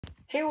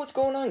Hey, what's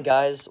going on,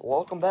 guys?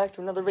 Welcome back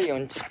to another video,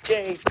 and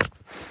today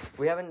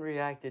we haven't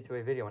reacted to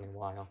a video in a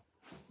while,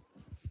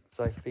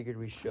 so I figured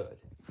we should.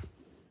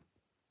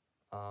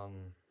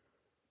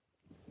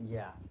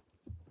 Yeah.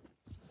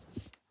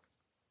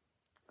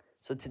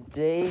 So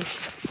today,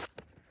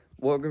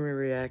 what we're gonna be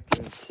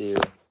reacting to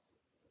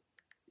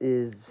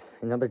is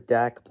another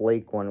Dak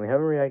Blake one. We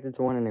haven't reacted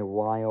to one in a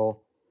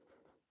while,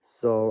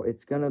 so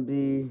it's gonna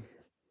be,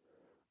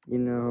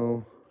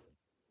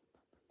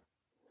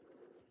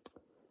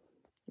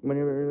 when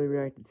we really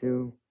reacted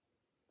to.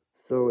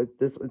 So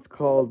it's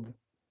called.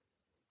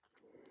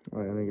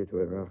 Alright, let me get to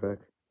it real quick.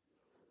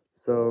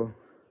 So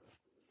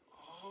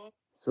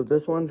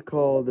this one's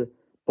called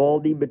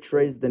Baldi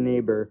Betrays the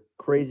Neighbor.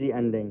 Crazy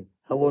Ending.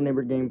 Hello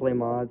Neighbor gameplay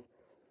mods.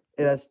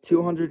 It has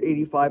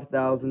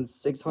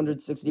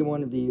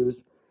 285,661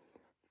 views,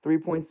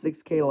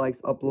 3.6k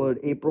likes, uploaded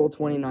April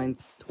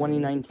 29th,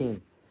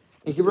 2019.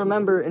 If you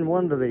remember in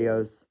one of the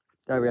videos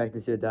that I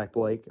reacted to Dak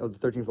Blake of the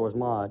 13 Floors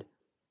mod,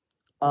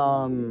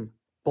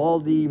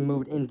 Baldi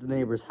moved into the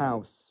neighbor's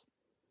house.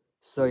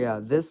 So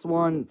yeah, this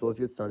one, so let's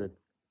get started.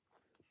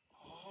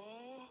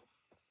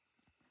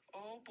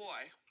 Oh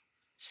boy.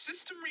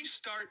 System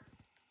restart,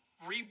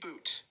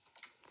 reboot.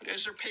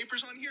 Is there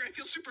papers on here? I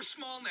feel super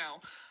small now.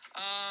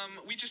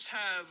 We just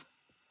have,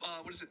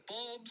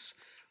 bulbs.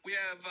 We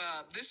have,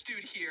 this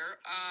dude here,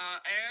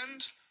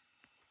 and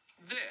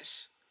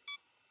this.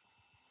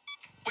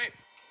 Wait,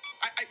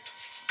 I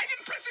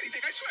didn't press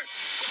anything, I swear.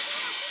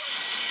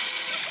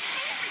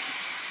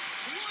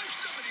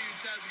 What's up,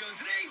 dudes? How's it going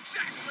today?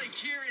 Dak Blake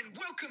here, and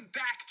welcome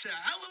back to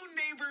Hello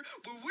Neighbor,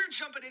 where we're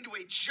jumping into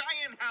a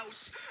giant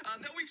house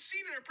that we've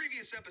seen in our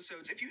previous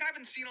episodes. If you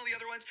haven't seen all the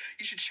other ones,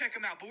 you should check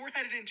them out. But we're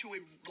headed into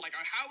a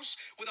house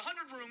with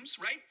 100 rooms,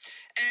 right?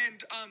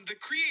 And the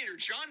creator,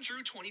 John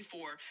Drew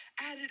 24,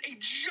 added a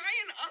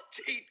giant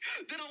update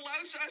that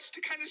allows us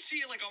to kind of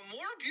see like a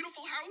more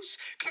beautiful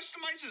house,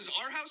 customizes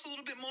our house a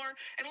little bit more,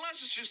 and allows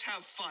us to just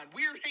have fun.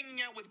 We're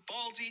hanging out with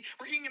Baldi,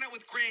 we're hanging out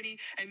with Granny,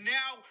 and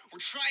now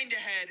we're trying to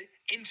head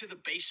into the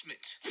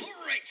basement.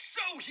 Alright,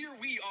 so here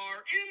we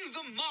are in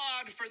the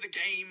mod for the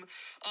game.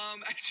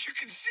 As you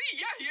can see,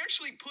 yeah, he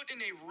actually put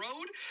in a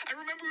road. I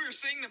remember we were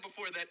saying that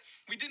before, that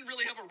we didn't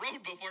really have a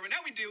road before, but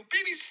now we do.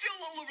 Babies still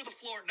all over the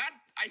floor.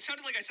 I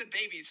sounded like I said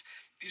babies.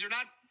 These are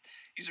not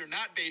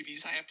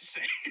babies, I have to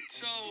say.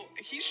 So,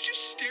 he's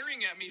just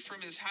staring at me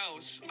from his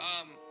house,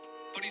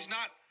 but he's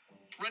not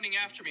running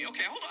after me.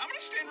 Okay, hold on, I'm gonna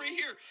stand right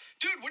here.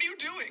 Dude, what are you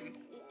doing?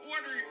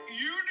 What are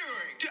you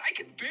doing? Dude, I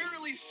can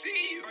barely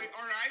see you. I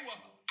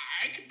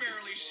can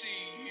barely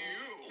see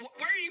you.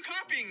 Why are you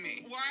copying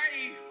me? Why are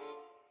you?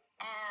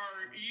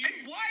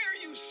 And why are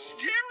you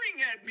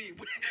staring at me?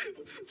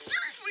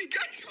 Seriously,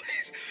 guys,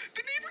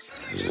 the neighbor's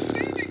literally just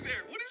standing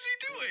there. What is he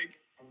doing?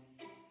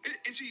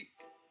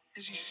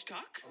 Is he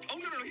stuck? Oh,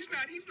 no, he's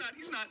not.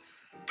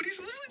 But he's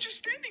literally just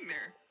standing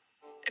there.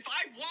 If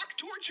I walk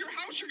towards your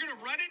house, you're gonna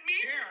run at me?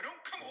 Yeah,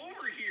 don't come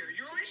over here.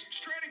 You're always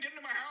trying to get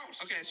into my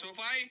house. Okay, so if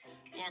I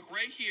walk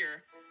right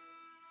here,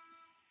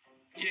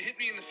 you hit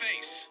me in the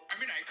face. I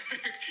mean, I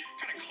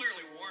kind of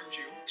clearly warned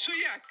you. So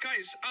yeah,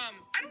 guys,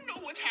 I don't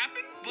know what's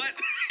happened, but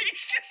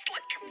he's just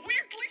like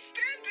weirdly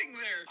standing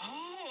there.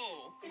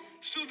 Oh,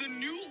 so the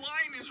new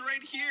line is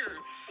right here.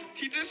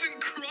 He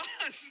doesn't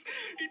cross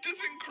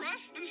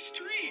the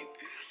street.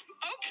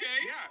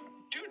 Okay. Yeah,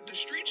 dude, the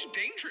street's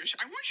dangerous.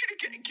 I want you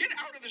to get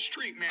out of the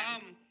street,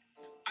 man.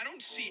 I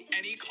don't see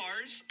any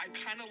cars. I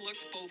kind of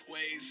looked both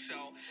ways,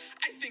 so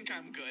I think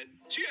I'm good.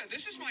 So yeah,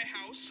 this is my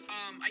house.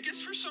 I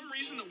guess for some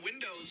reason the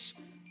windows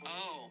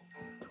all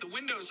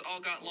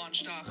got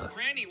launched off.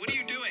 Granny, what are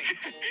you doing?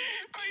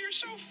 Oh, you're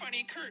so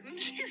funny,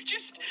 Curtains.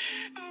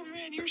 Oh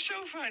man, you're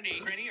so funny.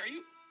 Granny, are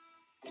you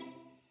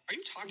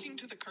talking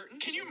to the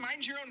curtains? Can you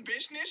mind your own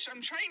business?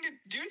 I'm trying to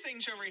do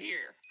things over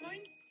here.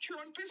 Mind your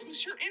own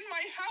business? You're in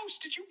my house.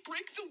 Did you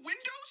break the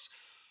windows?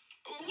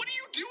 What are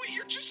you doing?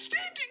 You're just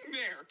standing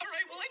there. All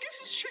right, well, I guess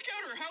let's check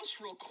out her house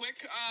real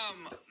quick.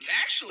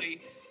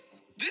 Actually,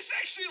 this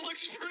actually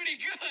looks pretty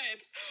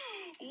good.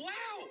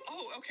 Wow.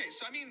 Oh, okay.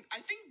 So, I mean,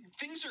 I think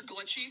things are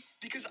glitchy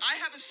because I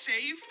have a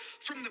save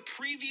from the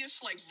previous,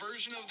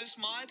 version of this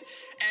mod,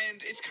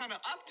 and it's kind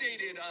of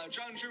updated.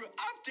 John Drew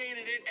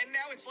updated it, and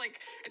now it's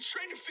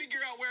trying to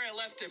figure out where I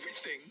left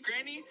everything.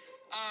 Granny,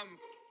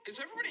 is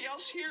everybody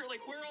else here?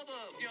 Where are all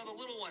the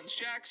little ones?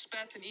 Jax,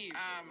 Beth, and Eve.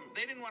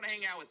 They didn't want to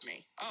hang out with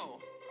me. Oh,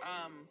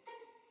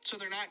 so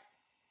they're not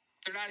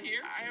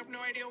here? I have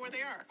no idea where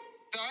they are.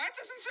 That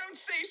doesn't sound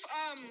safe.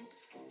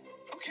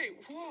 Okay,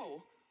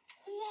 whoa.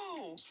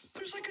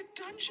 There's a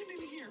dungeon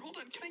in here. Hold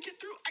on, can I get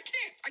through? I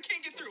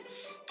can't get through.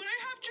 But I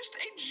have just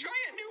a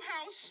giant new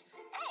house.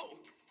 Oh,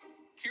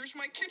 here's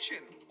my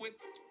kitchen with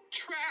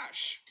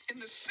trash in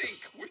the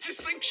sink, where the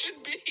sink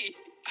should be.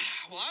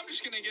 Well, I'm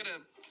just gonna get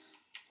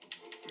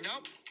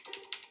nope.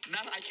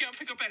 I can't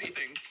pick up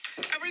anything.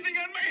 Everything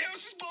on my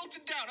house is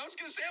bolted down. I was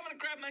gonna say I'm gonna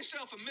grab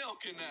myself a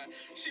milk and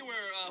see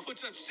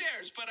what's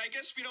upstairs, but I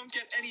guess we don't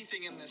get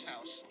anything in this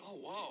house. Oh,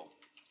 whoa.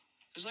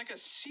 There's a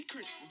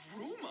secret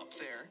room up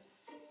there.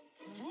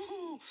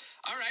 Woo!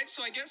 All right,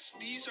 so I guess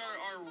these are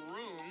our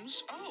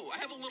rooms. Oh, I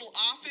have a little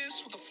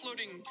office with a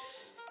floating,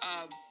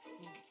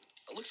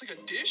 it looks like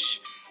a dish.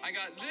 I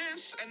got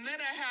this, and then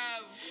I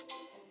have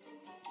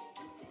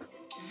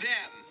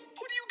them.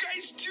 What are you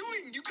guys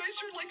doing? You guys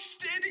are like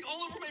standing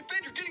all over my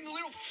bed. You're getting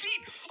little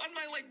feet on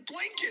my like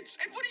blankets.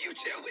 And what are you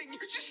doing?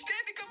 You're just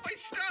standing up my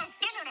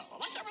stuff. No.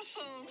 Like I was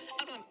saying,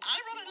 I mean, I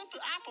want to get the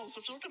apples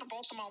if you're gonna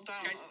bolt them all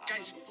down.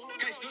 Guys, that's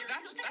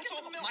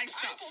all my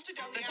stuff.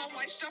 That's all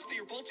my stuff that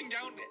you're bolting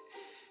down.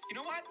 You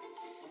know what?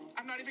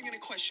 I'm not even gonna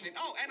question it.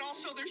 Oh, and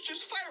also there's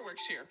just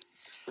fireworks here.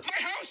 My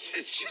house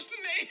is just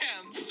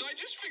mayhem. So I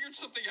just figured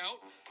something out.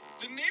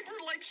 The neighbor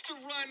likes to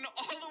run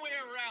all the way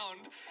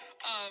around.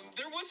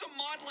 There was a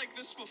mod like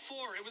this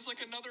before. It was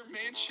like another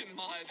mansion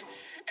mod,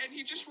 and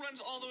he just runs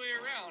all the way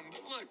around.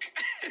 Look.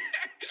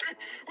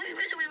 Why are you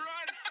making me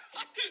run?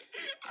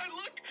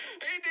 Look.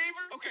 Hey,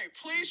 neighbor. Okay,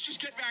 please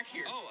just get back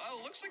here. Oh,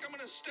 looks like I'm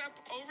gonna step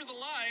over the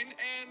line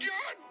and...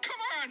 God,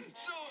 come on!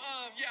 So,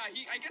 yeah,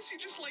 I guess he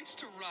just likes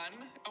to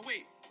run. Oh,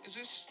 wait, is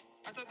this...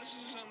 I thought this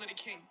is the zone that he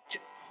came.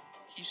 Yeah,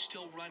 he's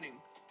still running.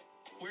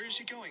 Where is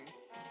he going?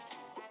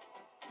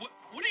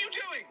 What are you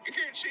doing? You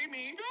can't see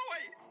me. No,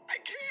 I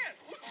can't.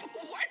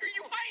 Why are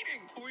you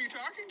hiding? Who are you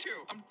talking to?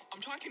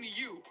 I'm talking to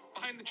you,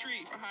 behind the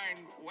tree.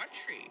 Behind what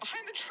tree?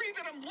 Behind the tree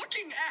that I'm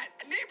looking at.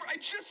 Neighbor, I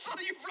just saw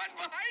you run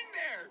behind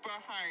there.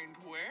 Behind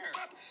where?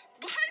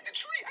 Behind the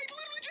tree. I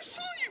literally just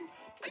saw you.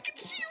 I can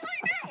see you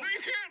right now. No,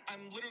 you can't.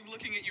 I'm literally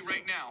looking at you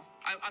right now.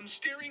 I'm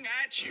staring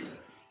at you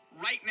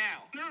right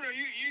now. No,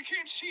 you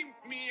can't see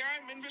me.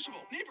 I'm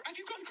invisible. Neighbor, have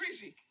you gone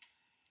crazy?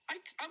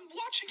 I'm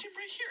watching him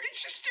right here.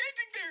 He's just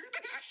standing there.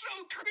 This is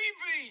so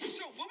creepy.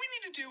 So what we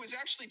need to do is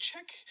actually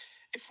check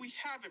if we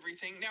have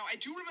everything. Now, I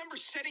do remember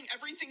setting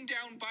everything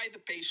down by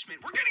the basement.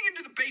 We're getting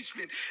into the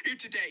basement here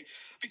today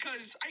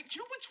because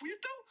you know what's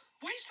weird though?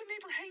 Why is the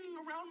neighbor hanging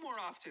around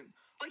more often?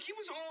 Like he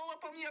was all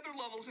up on the other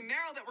levels, and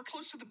now that we're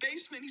close to the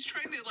basement, he's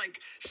trying to like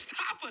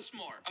stop us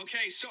more.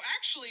 Okay, so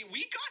actually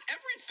we got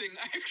everything.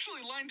 I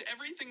actually lined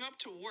everything up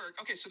to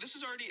work. Okay, so this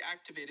is already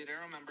activated, I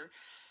remember.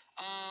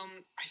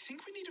 I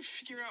think we need to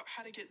figure out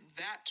how to get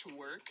that to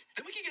work.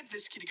 Then we can get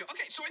this key to go.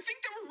 Okay, so I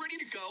think that we're ready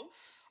to go.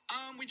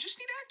 We just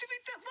need to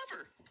activate that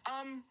lever.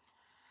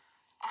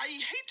 I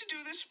hate to do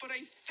this, but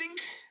I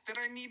think that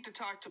I need to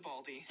talk to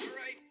Baldi. All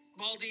right,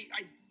 Baldi,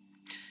 I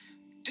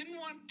didn't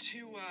want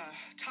to,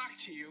 talk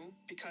to you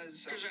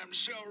because I'm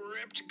so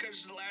ripped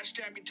because the last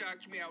time you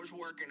talked to me, I was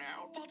working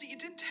out. Baldi, you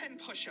did 10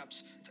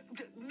 push-ups.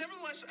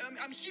 Nevertheless,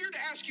 I'm here to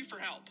ask you for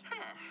help.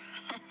 Huh.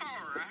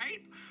 All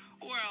right.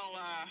 Well,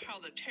 how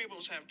the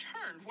tables have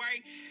turned.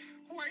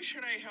 Why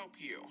should I help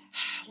you?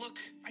 Look,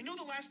 I know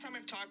the last time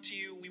I've talked to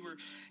you, we were,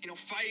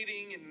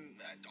 fighting and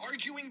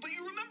arguing, but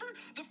you remember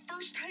the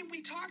first time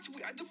we talked,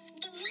 the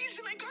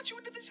reason I got you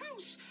into this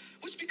house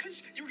was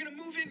because you were gonna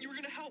move in, you were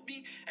gonna help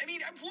me. I mean,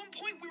 at one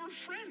point we were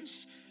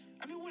friends.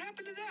 I mean, what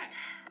happened to that?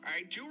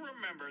 I do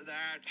remember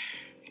that,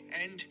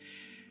 and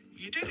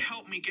you did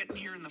help me get in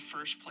here in the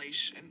first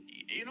place, and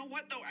you know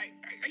what, though? I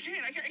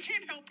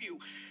can't help you.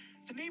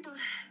 The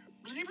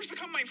neighbor's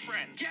become my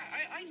friend. Yeah,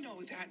 I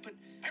know that, but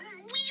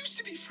we used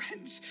to be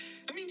friends.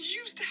 I mean, you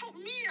used to help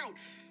me out.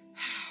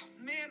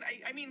 Man,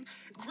 I mean,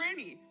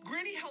 Granny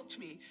helped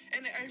me,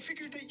 and I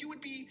figured that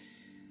you'd be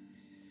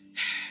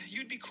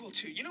cool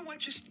too. You know what?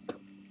 Just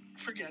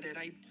forget it.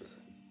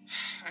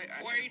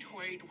 Wait.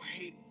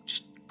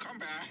 Just come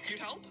back. You'd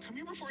help? Come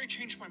here before I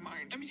change my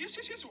mind. I mean, yes.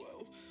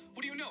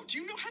 What do you know? Do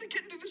you know how to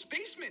get into this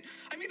basement?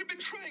 I mean, I've been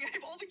trying. I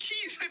have all the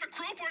keys. I have a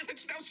crowbar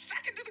that's now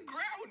stuck into the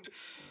ground.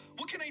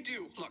 What can I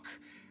do? Look,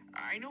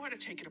 I know how to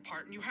take it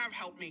apart, and you have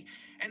helped me.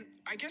 And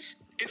I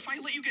guess if I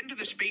let you get into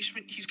this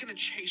basement, he's gonna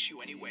chase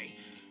you anyway.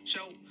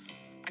 So,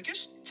 I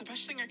guess the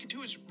best thing I can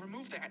do is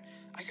remove that.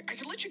 I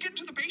can let you get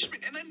into the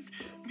basement, and then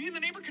me and the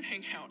neighbor can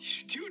hang out.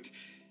 Dude,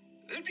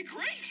 that'd be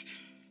great.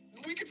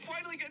 We could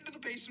finally get into the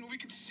basement. We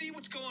could see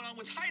what's going on,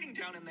 what's hiding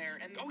down in there.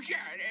 And, oh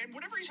yeah, and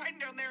whatever he's hiding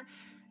down there,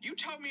 you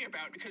tell me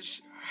about,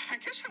 because I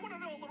guess I want to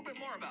know a little bit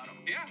more about him.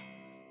 Yeah.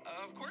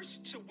 Of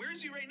course. So where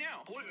is he right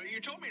now? Well, you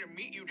told me to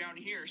meet you down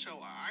here, so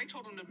I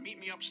told him to meet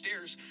me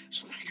upstairs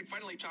so that I can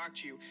finally talk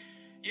to you.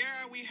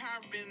 Yeah, we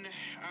have been,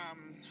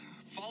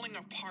 falling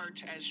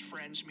apart as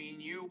friends, me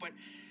and you, but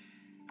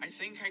I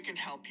think I can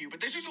help you.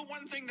 But this is the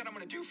one thing that I'm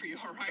gonna do for you,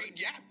 all right?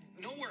 Yeah,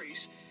 no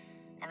worries.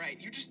 All right,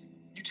 you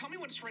tell me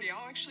when it's ready.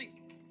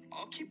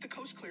 I'll keep the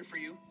coast clear for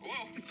you.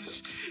 Whoa,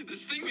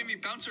 this thing made me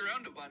bounce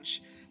around a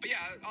bunch. But yeah,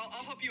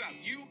 I'll help you out.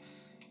 You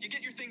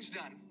get your things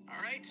done.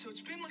 All right, so it's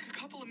been like a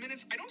couple of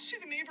minutes. I don't see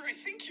the neighbor. I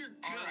think you're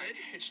good. All right,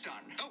 it's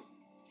done. Oh,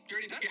 you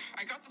already done?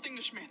 Yeah, I got the thing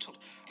dismantled.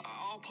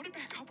 I'll put it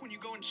back up when you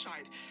go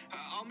inside.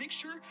 I'll make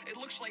sure it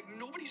looks like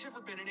nobody's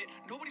ever been in it.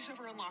 Nobody's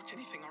ever unlocked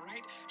anything, all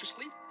right?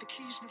 Just leave the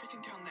keys and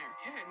everything down there.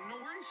 Yeah,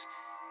 no worries.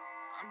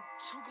 I'm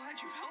so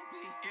glad you've helped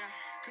me. Yeah,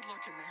 good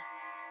luck in there.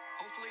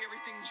 Hopefully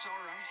everything's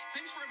all right.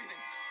 Thanks for everything.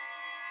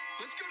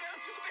 Let's go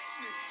down to the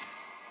basement.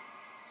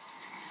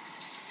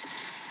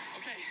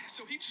 Okay,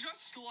 so he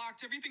just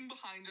locked everything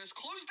behind us,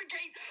 closed the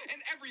gate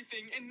and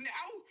everything, and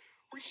now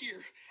we're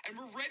here, and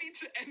we're ready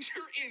to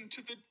enter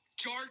into the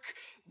dark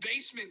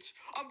basement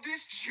of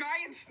this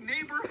giant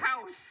neighbor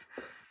house.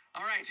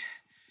 All right,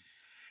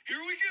 here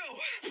we go.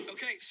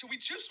 Okay, so we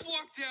just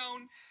walked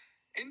down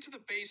into the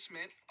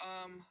basement.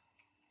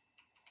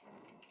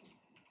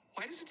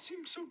 Why does it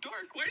seem so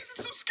dark? Why is it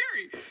so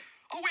scary?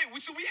 Oh, wait,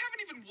 so we haven't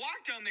even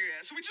walked down there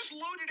yet. So we just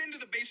loaded into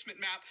the basement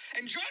map,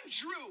 and John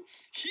Drew,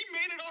 he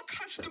made it all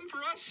custom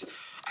for us.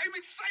 I'm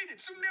excited.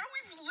 So now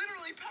we've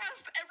literally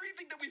passed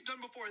everything that we've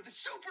done before. The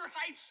super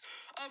heights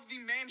of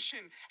the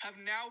mansion have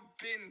now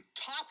been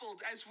toppled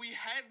as we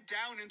head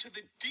down into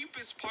the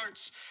deepest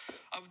parts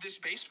of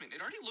this basement. It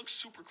already looks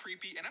super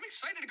creepy, and I'm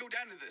excited to go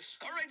down to this.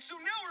 All right, so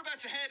now we're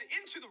about to head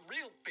into the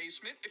real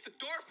basement. If the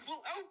door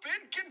will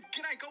open,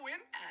 can I go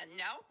in?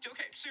 No.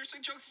 Okay,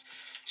 seriously, joke's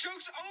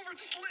over.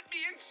 Just let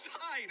me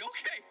inside,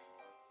 okay?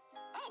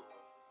 Oh,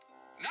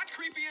 not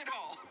creepy at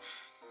all.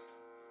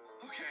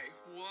 Okay,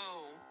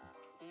 whoa.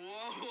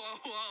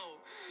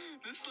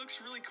 This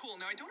looks really cool.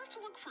 Now, I don't have to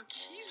look for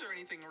keys or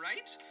anything,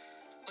 right?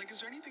 Like,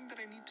 is there anything that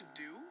I need to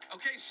do?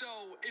 Okay,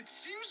 so it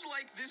seems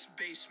like this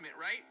basement,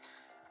 right,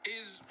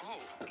 is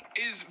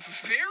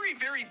very,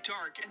 very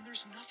dark, and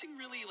there's nothing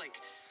really,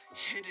 like,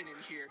 hidden in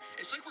here.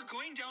 It's like we're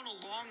going down a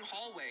long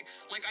hallway.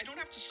 Like, I don't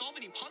have to solve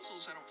any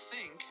puzzles, I don't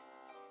think.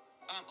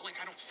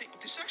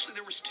 This actually,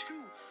 there was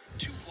two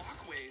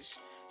walkways.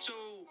 So,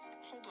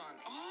 hold on.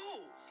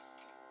 Oh!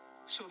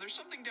 So there's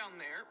something down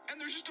there, and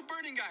there's just a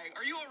burning guy.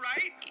 Are you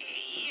alright?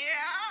 Yeah,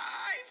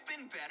 I've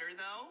been better,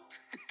 though.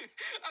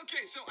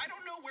 Okay, so I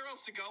don't know where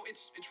else to go.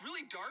 It's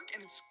really dark,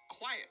 and it's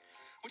quiet,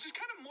 which is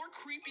kind of more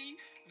creepy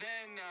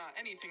than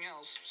anything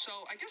else.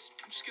 So I guess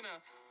I'm just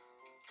gonna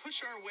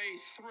push our way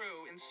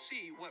through and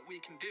see what we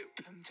can do.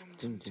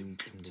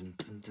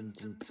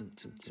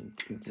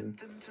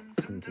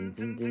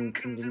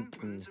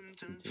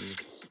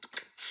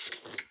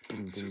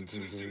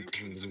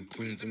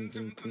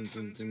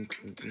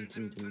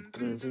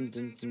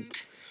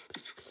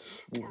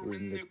 We're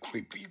in the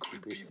creepy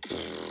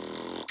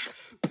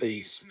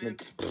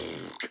basement.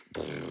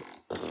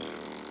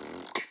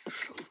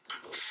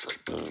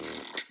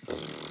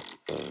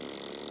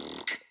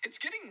 It's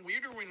getting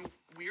weirder and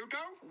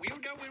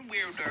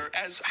weirder.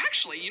 As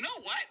actually, you know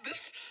what?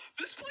 This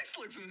place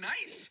looks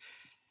nice.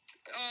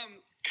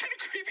 Kind of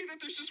creepy that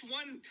there's just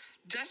one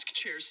desk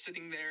chair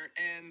sitting there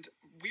and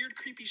weird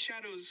creepy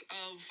shadows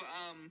of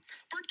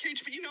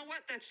birdcage, but you know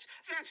what? That's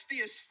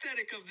the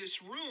aesthetic of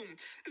this room.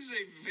 This is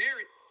a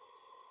very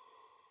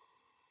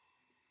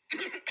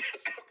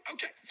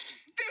okay.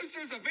 This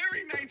is a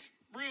very nice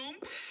room.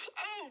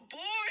 Oh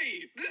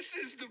boy, this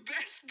is the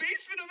best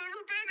basement I've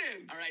ever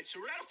been in. All right, so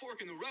we're at a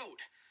fork in the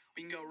road.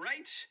 We can go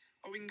right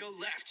or we can go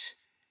left.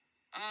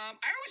 I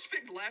always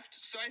pick left,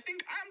 so I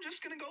think I'm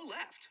just gonna go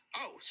left.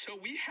 Oh, so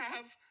we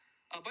have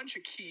a bunch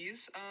of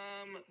keys.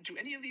 Do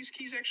any of these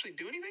keys actually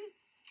do anything?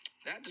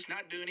 That does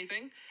not do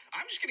anything.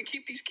 I'm just gonna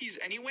keep these keys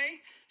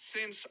anyway,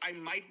 since I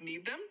might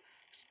need them.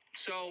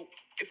 So,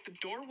 if the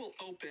door will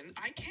open,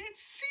 I can't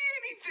see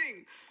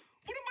anything!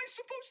 What am I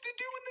supposed to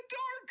do in the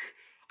dark?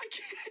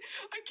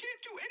 I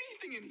can't do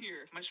anything in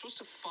here. Am I supposed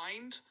to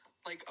find,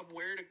 like,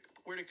 where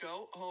to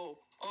go?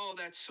 Oh,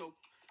 that's so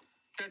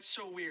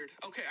weird.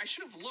 Okay, I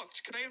should have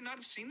looked. Could I have not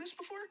have seen this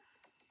before?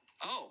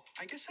 Oh,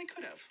 I guess I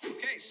could have.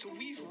 Okay, so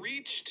we've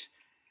reached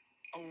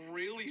a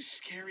really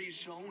scary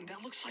zone.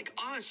 That looks like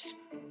us.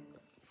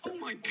 Oh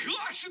my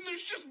gosh, and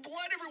there's just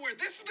blood everywhere.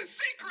 This is the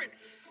secret.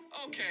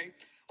 Okay,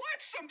 well,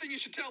 that's something you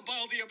should tell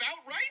Baldi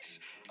about, right?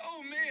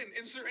 Oh man,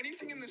 is there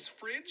anything in this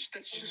fridge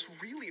that's just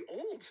really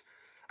old?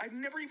 I've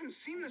never even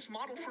seen this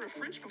model for a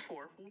fridge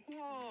before.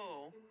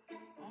 Whoa,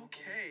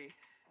 okay.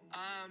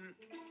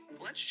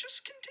 Let's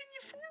just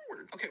continue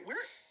forward. Okay,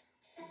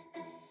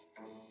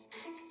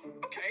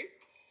 okay,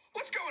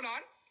 what's going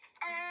on?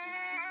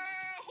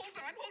 Hold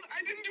on.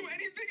 I didn't do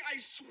anything, I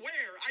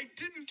swear. I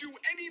didn't do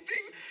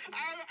anything.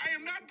 I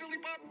am not Billy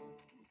Bob.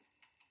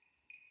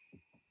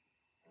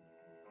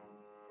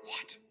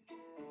 What?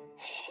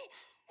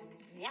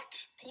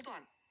 What? Hold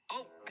on.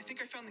 Oh, I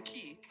think I found the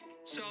key.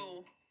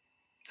 So,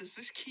 does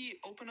this key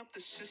open up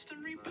the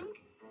system reboot?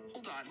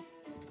 Hold on.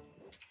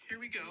 Here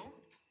we go.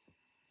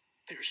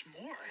 There's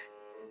more.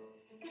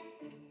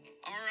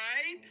 All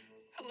right.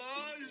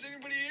 Hello, is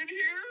anybody in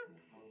here?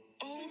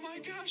 Oh my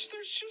gosh,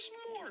 there's just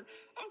more.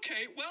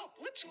 Okay, well,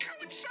 let's go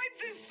inside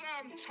this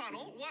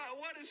tunnel.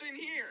 What is in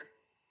here?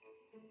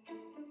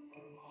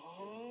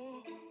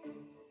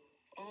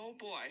 Oh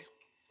boy.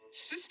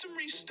 System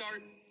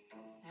restart,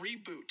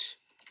 reboot.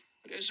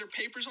 Is there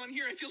papers on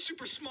here? I feel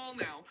super small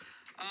now.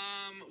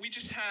 We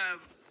just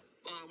have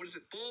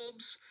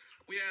bulbs.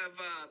 We have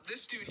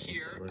this dude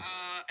here,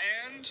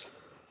 and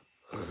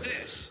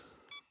this.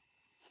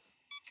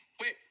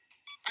 Wait,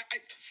 I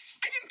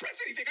didn't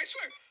press anything, I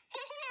swear.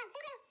 Hold on.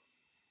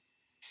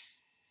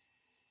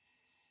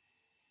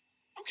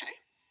 Okay,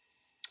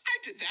 I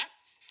did that.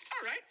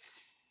 All right.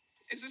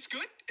 Is this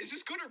good? Is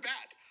this good or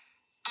bad?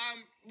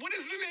 What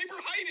is the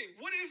neighbor hiding?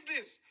 What is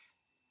this?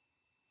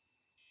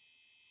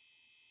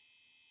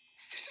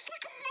 This is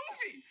like a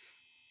movie.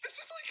 This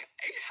is like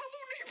a Hello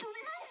Neighbor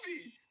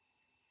movie.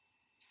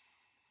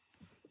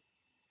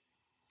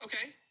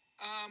 Okay.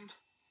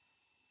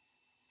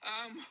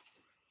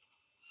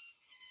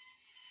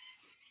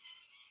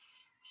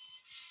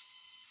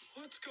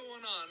 What's going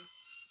on?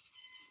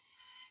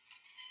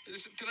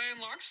 Did I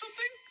unlock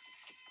something?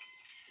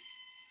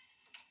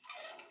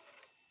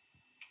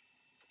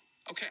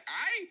 Okay,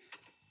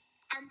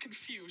 I'm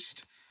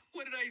confused.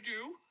 What did I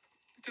do?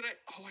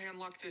 Oh, I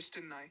unlocked this,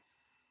 didn't I?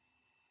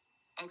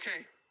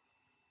 Okay.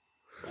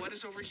 What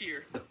is over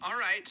here? All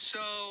right,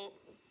 so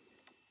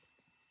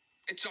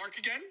it's dark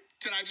again.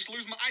 Did I just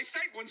lose my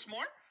eyesight once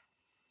more?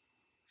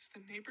 Is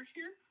the neighbor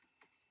here?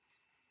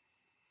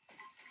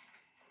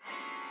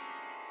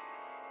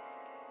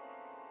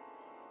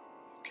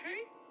 Okay,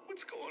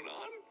 what's going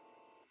on?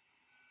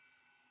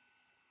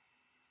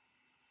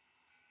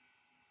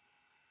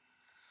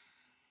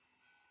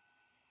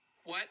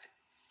 What?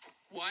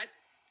 Wait,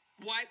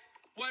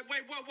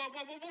 whoa.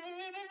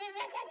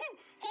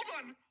 Hold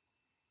on.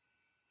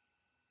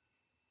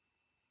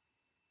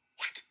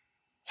 What?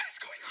 What is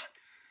going on?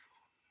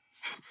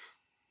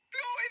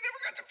 No, I never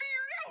got to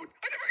figure it out.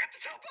 I never got to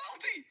tell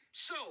Baldi.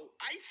 So,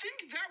 I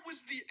think that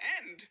was the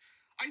end.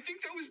 I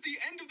think that was the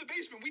end of the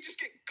basement. We just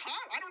get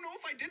caught. I don't know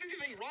if I did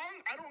anything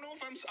wrong. I don't know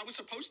if I was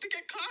supposed to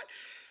get caught.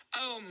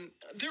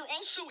 There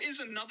also is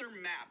another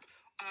map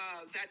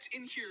that's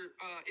in here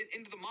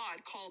into the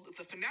mod called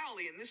the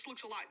Finale, and this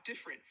looks a lot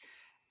different.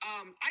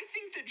 I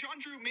think that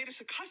John Drew made us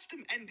a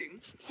custom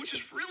ending, which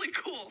is really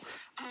cool.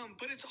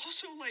 But it's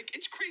also like,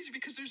 it's crazy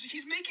because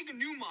he's making a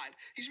new mod.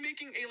 He's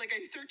making a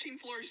 13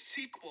 floors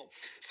sequel.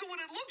 So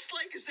what it looks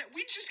like is that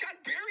we just got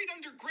buried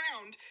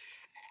underground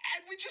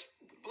and we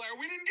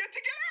didn't get to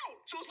get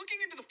out. So I was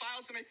looking into the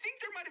files and I think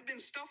there might have been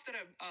stuff that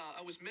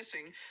I was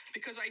missing,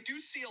 because I do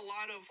see a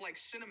lot of like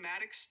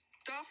cinematic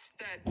stuff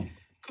that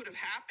could have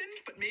happened,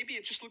 but maybe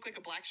it just looked like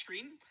a black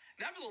screen.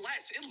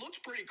 Nevertheless, it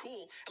looked pretty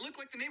cool. It looked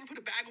like the neighbor put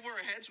a bag over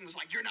our heads and was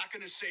like, "You're not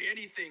going to say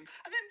anything."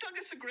 And then dug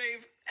us a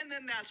grave, and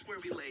then that's where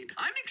we laid.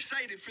 I'm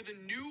excited for the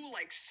new,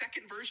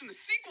 second version, the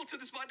sequel to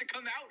this mod to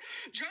come out.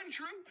 John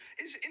Drew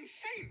is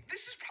insane.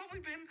 This has probably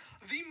been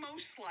the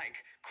most,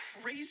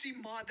 crazy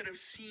mod that I've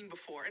seen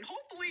before. And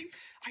hopefully,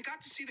 I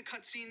got to see the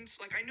cutscenes.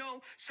 I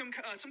know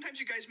sometimes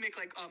you guys make,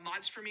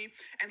 mods for me,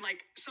 and,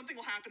 something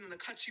will happen and the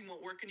cutscene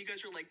won't work, and you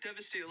guys are,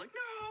 devastated.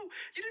 No,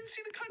 you didn't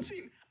see the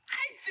cutscene.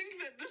 I think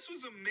that this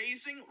was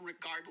amazing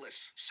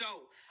regardless.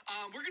 So,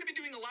 we're going to be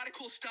doing a lot of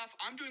cool stuff.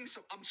 I'm doing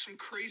some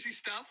crazy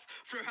stuff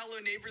for Hello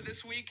Neighbor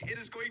this week. It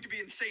is going to be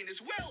insane,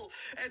 as well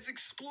as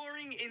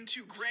exploring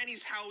into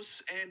Granny's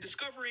house and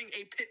discovering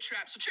a pit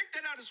trap. So check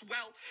that out as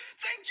well.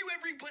 Thank you,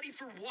 everybody,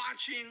 for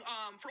watching.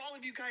 For all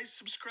of you guys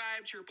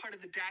subscribed, you're a part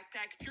of the DAC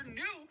Pack. If you're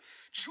new,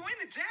 join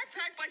the DAC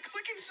Pack by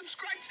clicking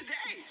subscribe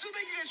today. So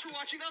thank you guys for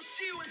watching. I'll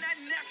see you in that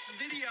next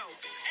video.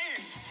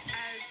 And,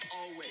 as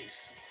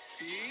always,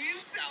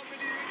 peace out, my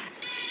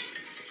dudes.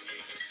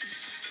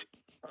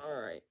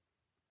 Alright.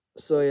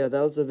 So yeah, that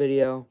was the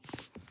video.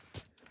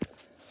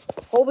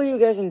 Hopefully you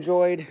guys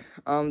enjoyed.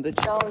 The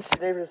challenge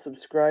today for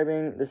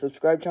subscribing, the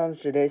subscribe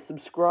challenge today,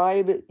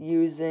 subscribe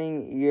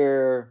using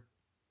your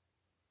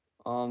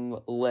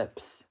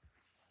lips.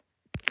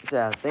 So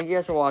yeah, thank you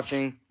guys for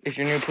watching. If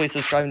you're new, please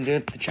subscribe and do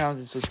the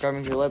challenge of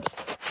subscribing with your lips.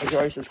 If you're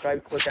already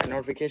subscribed, click that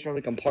notification to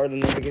become part of the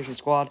notification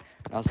squad.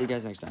 And I'll see you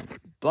guys next time.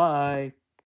 Bye.